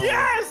impressive.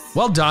 Yes!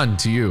 Well done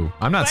to you.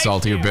 I'm not Thank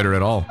salty or you. bitter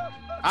at all.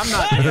 I'm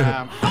not.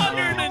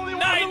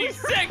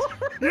 196!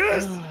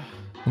 Yes! I'm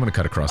gonna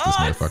cut across this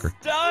motherfucker.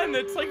 It's done!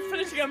 It's like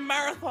finishing a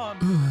marathon.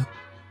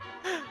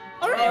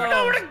 I don't even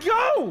know where to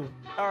go.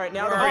 All right,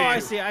 now. Where Oh, are I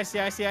you? see. Are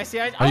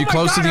you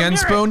close to the end,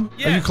 Spoon?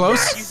 Are you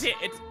close? You see it?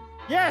 It's,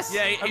 Yes.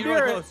 yeah, I'm you're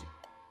near really it.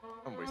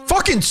 close.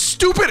 Fucking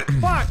stupid!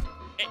 Fuck.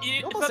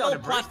 It's almost that little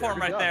sounded braced there. platform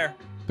Good right job. there.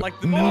 Like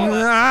the ball.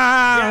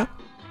 Ah.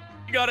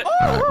 You got it.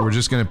 Alright, we're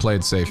just gonna play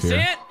it safe You see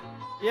here. it?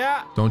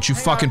 Yeah. Don't you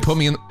Hang fucking on. put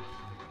me in.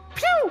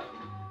 Pew.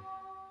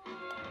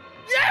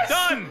 Yes!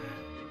 Done!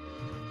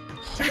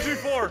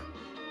 224.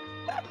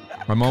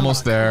 I'm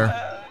almost there.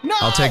 No.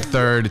 I'll take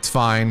third. It's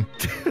fine.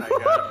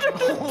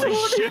 Holy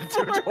shit,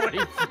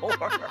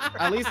 224.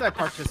 At least I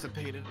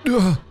participated.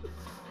 Ugh.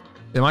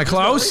 Am I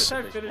close?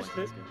 I finished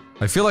it.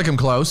 I feel like I'm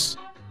close.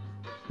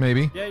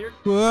 Maybe. Yeah, you're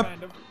Whoop.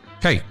 kind of.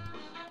 Hey,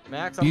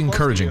 Max, be I'm close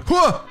to encouraging. you.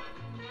 Whoa!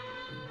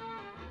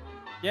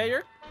 Yeah,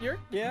 you're.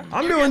 Yeah.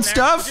 I'm You're doing getting there.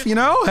 stuff, Just- you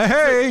know?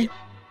 Hey!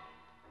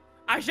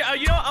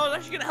 Actually, you know, I was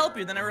actually gonna help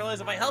you, then I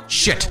realized if I helped you,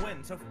 Shit. you're gonna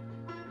win. So.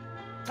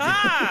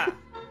 Ah!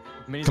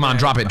 Mini's Come on, gonna-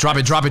 drop it, drop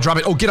it, drop it, drop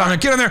it. Oh, get on there,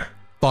 get on there!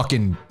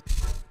 Fucking.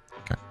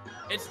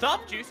 It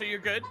stopped you, so you're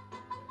good.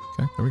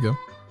 Okay, there we go.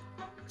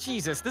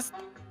 Jesus, this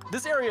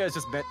area is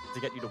just meant to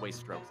get you to waste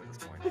strokes at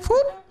this point.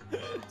 Whoop.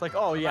 It's like,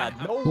 oh yeah,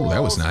 no Ooh,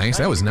 that was walls, nice,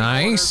 that was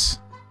 90 corners. nice.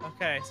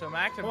 Okay, so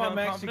Max, I'm Come on, feeling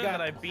Max, you confident got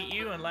that I it. beat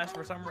you, unless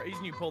for some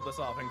reason you pulled this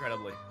off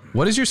incredibly.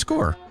 What is your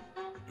score?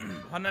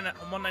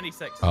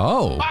 196.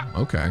 Oh,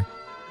 okay.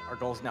 Our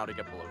goal is now to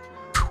get below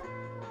 2.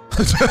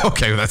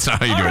 Okay, well, that's not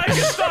how you do All right, it.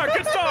 good start,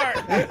 good start.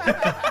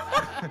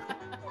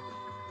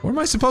 Where am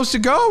I supposed to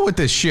go with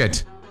this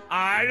shit?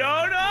 I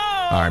don't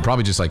know. Alright,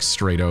 probably just like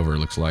straight over, it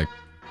looks like.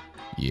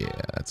 Yeah,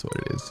 that's what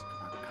it is.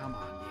 Come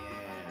on,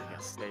 Yeah, yeah.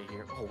 stay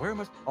here. Oh, where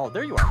am I? Oh,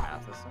 there you are,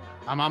 Mathis.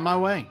 I'm on my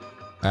way.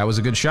 That was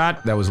a good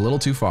shot. That was a little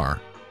too far.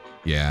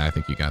 Yeah, I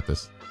think you got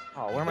this.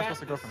 Oh, where am I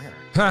supposed to go from here?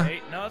 Huh. Hey,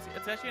 no, it's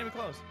actually gonna be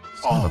close.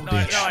 Son of a No,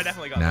 bitch. no, I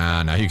definitely got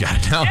Nah, now you got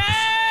it now.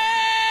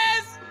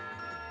 Yes!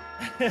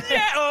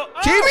 Yeah. Oh,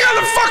 Keep me on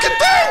the fucking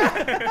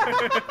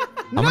thing!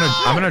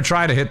 I'm gonna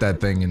try to hit that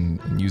thing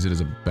and use it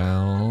as a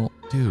bell.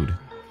 Dude.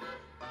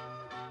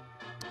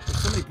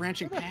 so many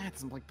branching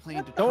paths. I'm like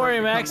playing. Don't worry,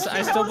 Max.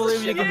 I still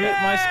believe you can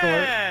beat my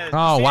score.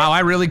 Oh, wow, I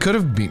really could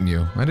have beaten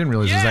you. I didn't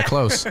realize it was that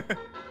close.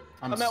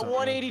 I'm at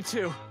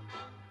 182.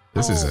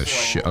 This is a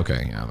shit.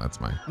 Okay, yeah,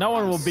 that's mine. No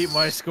one will beat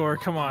my score.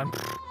 Come on.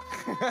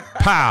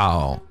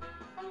 Pow!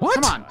 What?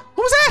 Come on. What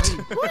was that?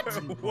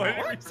 What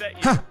did reset you?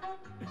 Huh.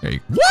 There you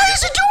go. Why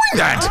is it doing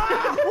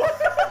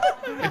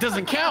that? It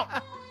doesn't count.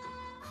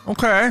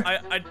 Okay.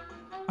 I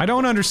I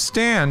don't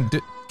understand.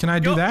 Can I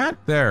do that?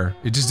 There.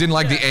 It just didn't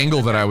like the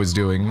angle that I was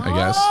doing, I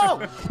guess.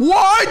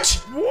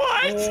 What?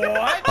 What?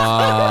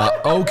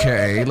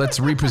 Okay. Let's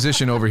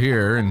reposition over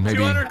here and maybe.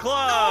 200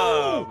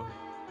 club.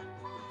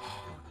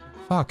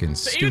 Fucking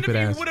So stupid even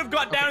if ass. you would have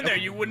got down there,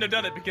 you wouldn't have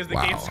done it because the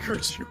game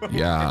screwed you up.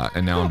 Yeah,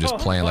 and now I'm just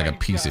playing like a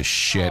piece of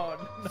shit. Oh,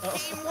 no.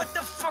 What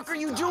the fuck are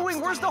you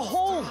doing? Where's the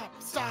hole?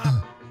 Stop.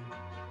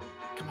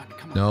 Come on,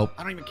 come on. Nope.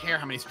 I don't even care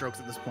how many strokes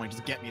at this point.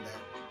 Just get me there.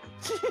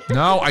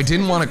 No, I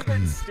didn't want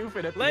to.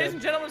 Stupid at the Ladies end.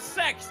 and gentlemen,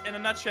 sex in a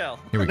nutshell.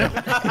 Here we go.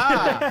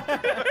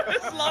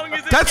 As long as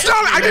it's That's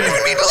not. I didn't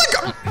even mean to let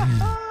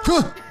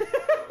go.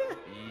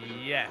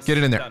 Yes. Get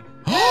it in there. Done.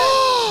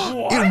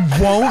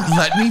 It won't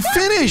let me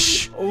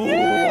finish.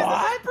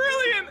 What?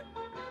 Brilliant.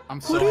 I'm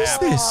so What is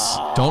happy. this?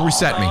 Don't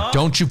reset me.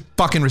 Don't you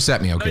fucking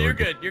reset me. No, Okay, you're we're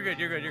good. good. You're good.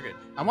 You're good. You're good.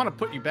 I want to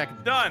put you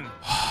back. Done.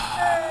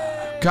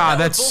 God, That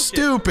that's was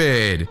bullshit.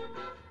 stupid.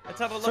 Let's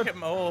have a look at.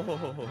 You're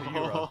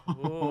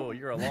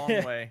a long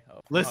way.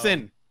 Oh,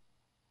 Listen,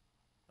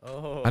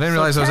 Oh. I didn't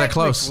realize I was that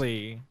close.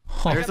 Technically,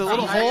 there's a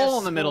little highest hole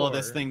in the middle of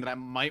this score. thing that I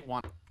might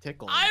want to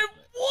tickle. I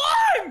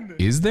won.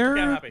 Is there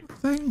Yeah, I'm a happy.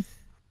 thing?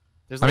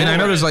 There's I mean, I know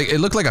little- there's like, it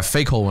looked like a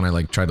fake hole when I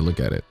like tried to look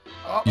at it.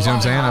 You see what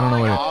I'm saying? I don't know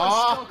what it.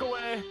 Aw,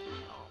 away.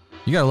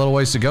 You got a little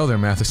ways to go there,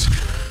 Mathis.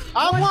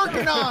 I'm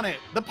working on it.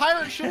 The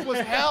pirate ship was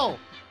hell.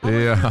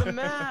 Yeah. The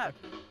map.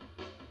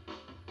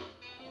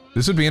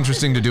 This would be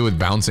interesting to do with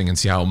bouncing and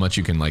see how much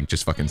you can like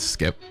just fucking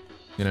skip.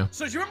 You know?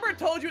 So do you remember I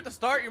told you at the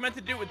start you're meant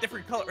to do it with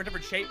different color or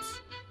different shapes?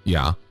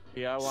 Yeah.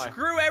 Yeah, why?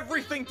 Screw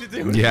everything to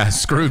do with Yeah.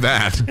 Screw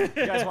that. You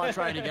guys want to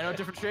try it again with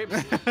different shapes?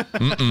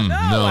 Mm-mm.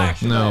 No, No.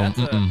 actually, No. that's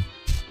a- Mm-mm.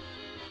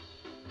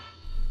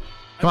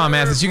 Come on,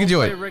 Mathis. You can do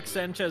Play it. Rick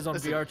Sanchez on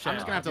Listen, VR I'm chat.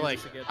 just gonna have to like,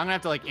 I'm gonna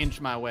have to like inch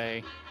my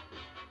way.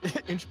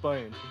 Inch by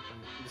inch.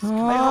 I hope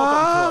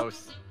I'm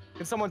close.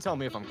 Can someone tell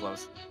me if I'm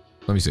close?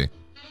 Let me see.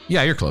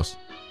 Yeah, you're close.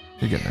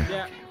 You're getting there.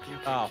 Yeah.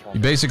 Oh, well. You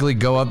basically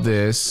go up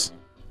this.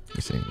 Let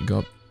me see. You go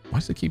up. Why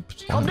does it keep?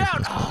 Calm spawning down!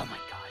 this way? Oh my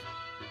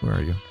god. Where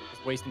are you?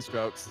 Just wasting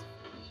strokes.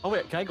 Oh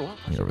wait, can I go up?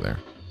 You're over there.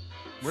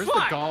 Where's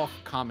Fuck. the golf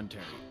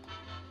commentary?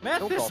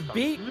 Mathis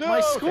beat No, my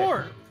okay.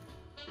 score.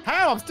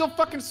 How? I'm still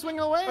fucking swinging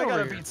away I over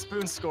gotta here. beat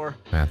Spoon's score.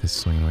 Mathis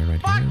swinging away right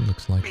here.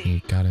 Looks like he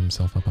got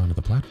himself up onto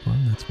the platform.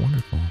 That's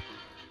wonderful.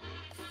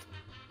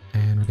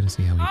 And we're gonna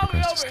see how he I'll be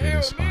progresses over through here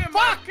this with me spot. and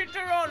my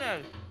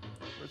Caterones.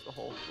 Where's the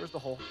hole? Where's the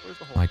hole? Where's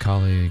the hole? My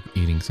colleague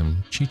eating some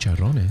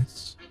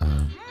chicharrones.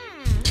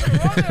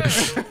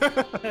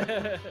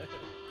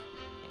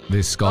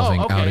 This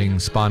golfing okay. outing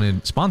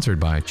sponsored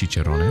by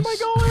chicharrones. Where am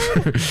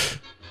I going?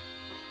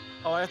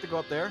 Oh, I have to go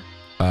up there?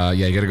 Yeah,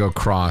 you gotta go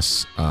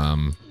cross,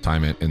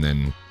 time it, and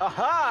then...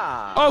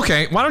 Aha!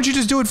 Okay, why don't you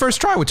just do it first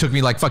try? It took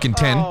me like fucking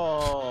 10.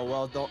 Oh,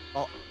 well, don't.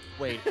 Oh,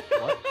 wait.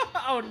 What?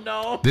 Oh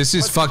no. This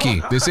is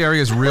fucky. This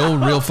area is real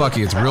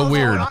fucky. It's real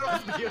weird.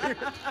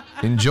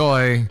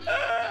 Enjoy.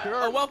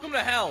 Oh, welcome to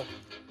hell.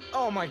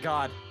 Oh my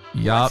god.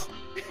 Yup.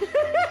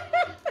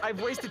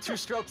 I've wasted 2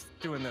 strokes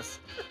doing this.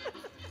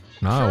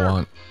 Now I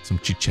want some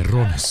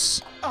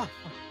chicharrones.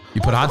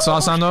 You put hot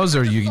sauce on those,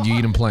 or you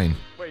eat them plain?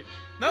 Wait.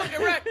 No,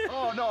 you're right.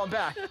 Oh no, I'm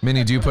back.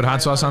 Minnie, do you put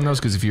hot sauce on those?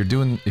 Because if you're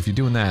doing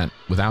that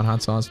without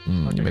hot sauce,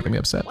 you're making me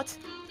upset. What?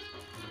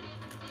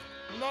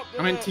 No,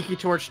 I'm in Tiki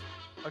Torch.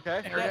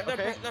 Okay. They're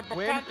Okay.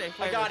 Win. picante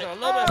I got it. flavors, so a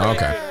little bit of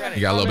Okay, flavor.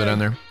 you got a little bit on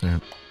there. Yeah.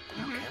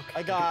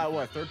 I got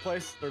what? 3rd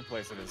place? 3rd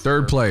place it is.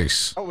 Third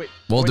place. Oh wait.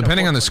 Well, Wait, no,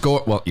 depending on the 4th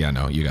score. Well, yeah,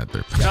 no, you got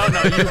third. No,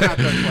 no, you got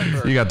that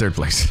one. You got third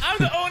place. I'm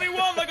the only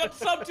one that got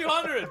sub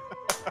 200.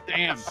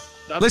 Damn.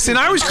 Listen,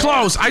 I was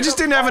close. I just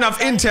didn't have enough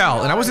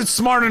intel, and I wasn't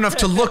smart enough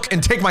to look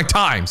and take my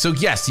time. So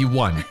yes, you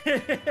won.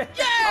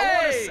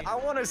 Yay! I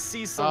want to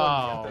see someone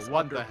Oh, get this what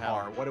under the hell?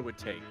 par, what it would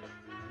take.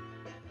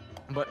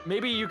 But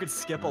maybe you could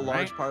skip a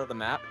large Right. part of the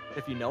map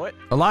if you know it.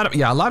 A lot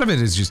of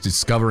it is just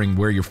discovering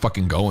where you're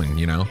fucking going.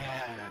 You know.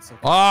 Yeah, it's okay.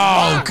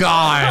 Oh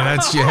God,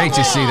 that's you hate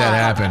to see that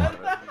happen.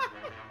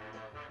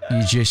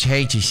 You just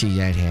hate to see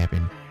that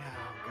happen.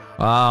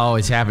 Oh,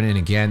 it's happening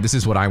again. This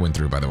is what I went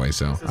through, by the way.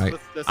 So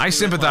I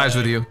sympathize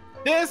with you.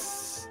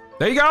 This.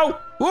 There you go.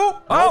 Woo!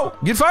 Oh,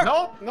 get fucked.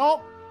 Nope,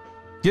 nope.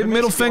 Get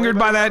middle fingered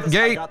by that I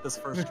gate. got this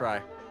first try.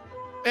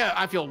 Yeah,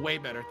 I feel way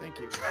better. Thank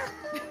you.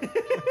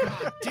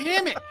 God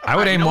damn it. I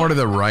would aim more to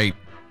the right,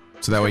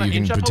 so that way you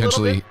can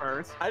potentially.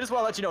 I just want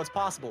to let you know it's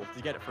possible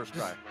to get it first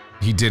try.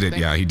 He did it.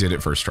 Yeah, he did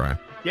it first try.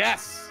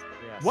 Yes.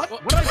 Yes. What?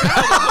 What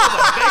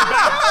I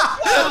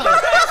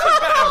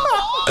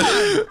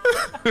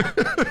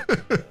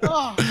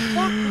Oh,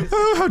 fuck this.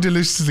 Oh, how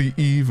deliciously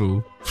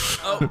evil.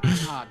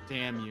 God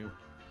damn you.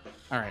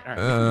 All right, all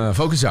right.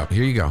 Focus up.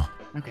 Here you go.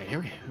 Okay, here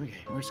we go.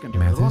 We're just gonna do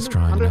Mathis, a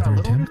try little another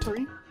under attempt.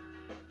 3.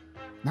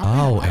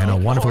 Oh, and a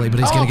wonderful, but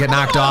he's gonna get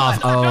knocked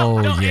off.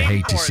 Oh, you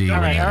hate to see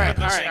when that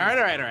happens. All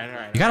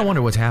right. You gotta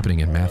wonder what's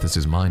happening in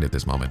Mathis's mind at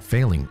this moment,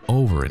 failing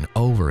over and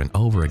over and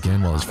over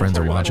again while his friends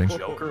are watching.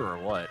 Joker or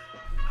what?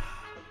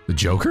 The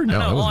Joker? No,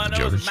 that all I wasn't the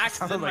know Joker. is Max is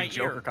Sounded in my like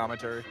Joker ear.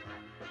 commentary.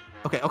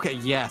 Okay,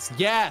 yes.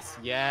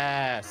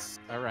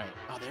 All right.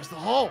 Oh, there's the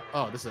hole.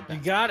 Oh, this is a You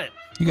got it.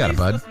 You got it, Please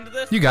bud. listen to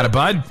this. You got it,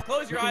 bud.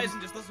 Close your eyes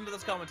and just listen to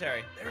this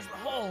commentary. There's the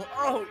hole.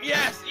 Oh,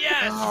 yes,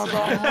 yes. Oh,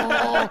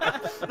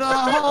 the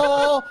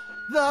hole.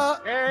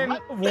 And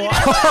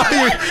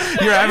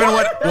You're having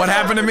what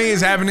happened to me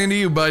is happening to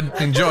you, bud.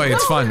 Enjoy.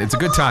 It's fun. It's a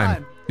good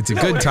time. It's a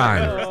good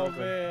time. Oh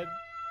man.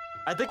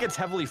 I think it's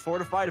heavily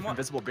fortified with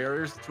invisible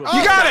barriers. To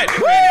You got it!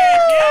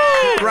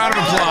 Yeah. Round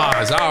of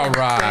applause. All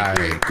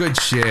right. Good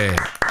shit.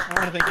 I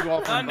want to thank you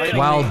all for inviting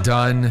Well me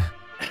done.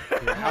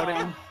 to your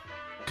outing.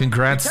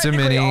 Congrats to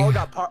Technically, Minnie. all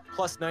got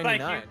plus Thank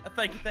 99. you.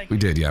 Thank you. We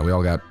did, yeah. We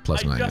all got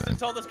plus I 99. just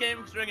installed this game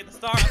because during at the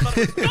start I thought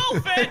it was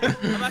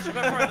golfing. I'm actually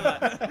quite proud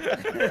of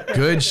that.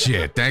 Good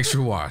shit. Thanks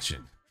for watching.